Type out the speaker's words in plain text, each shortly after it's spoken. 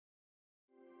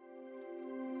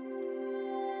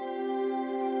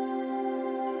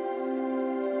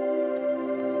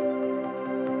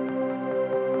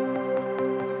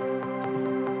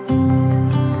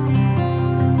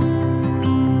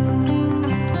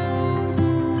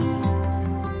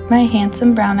My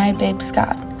handsome brown-eyed babe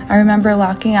Scott. I remember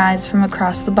locking eyes from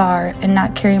across the bar and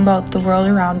not caring about the world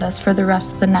around us for the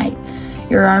rest of the night.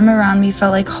 Your arm around me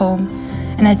felt like home,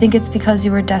 and I think it's because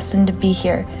you were destined to be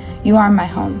here. You are my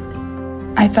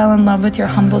home. I fell in love with your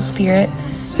humble spirit,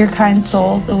 your kind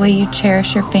soul, the way you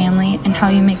cherish your family, and how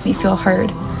you make me feel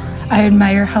heard. I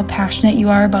admire how passionate you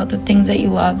are about the things that you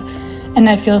love, and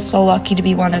I feel so lucky to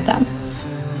be one of them.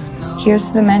 Here's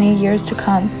to the many years to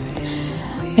come.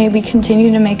 May we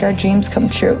continue to make our dreams come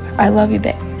true. I love you,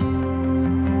 babe.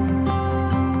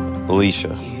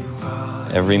 Alicia,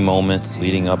 every moment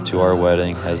leading up to our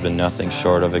wedding has been nothing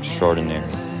short of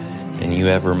extraordinary, and you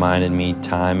have reminded me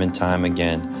time and time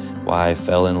again why I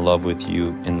fell in love with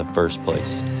you in the first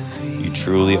place. You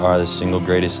truly are the single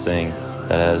greatest thing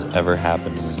that has ever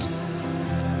happened to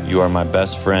me. You are my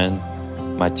best friend,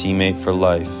 my teammate for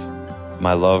life,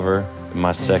 my lover, and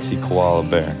my sexy koala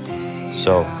bear.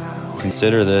 So,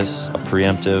 consider this a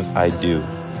preemptive I do.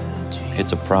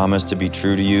 It's a promise to be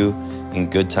true to you in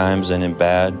good times and in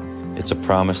bad. It's a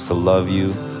promise to love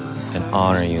you and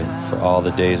honor you for all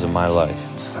the days of my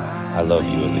life. I love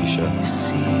you, Alicia.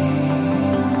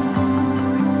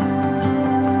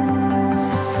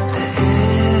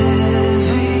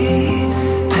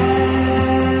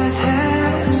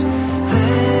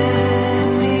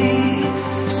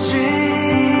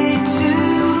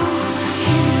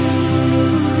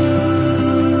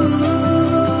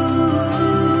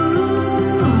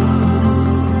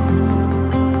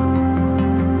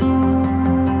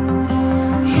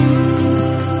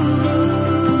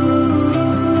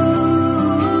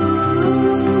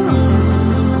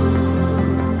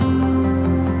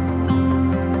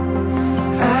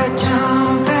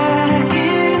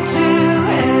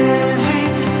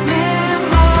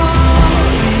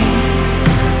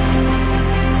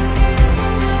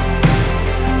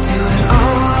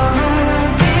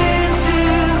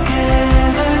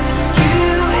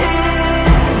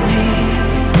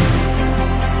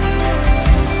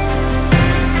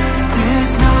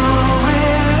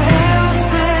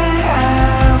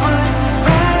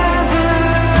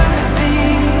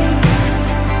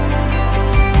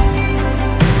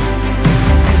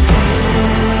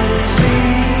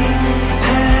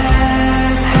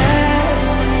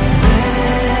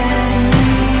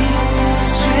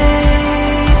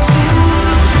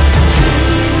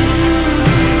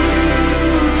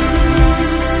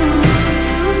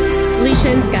 Alicia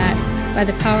and Scott, by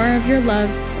the power of your love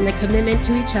and the commitment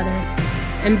to each other,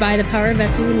 and by the power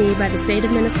vested in me by the state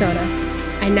of Minnesota,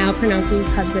 I now pronounce you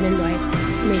husband and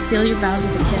wife. You may seal your vows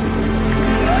with a kiss.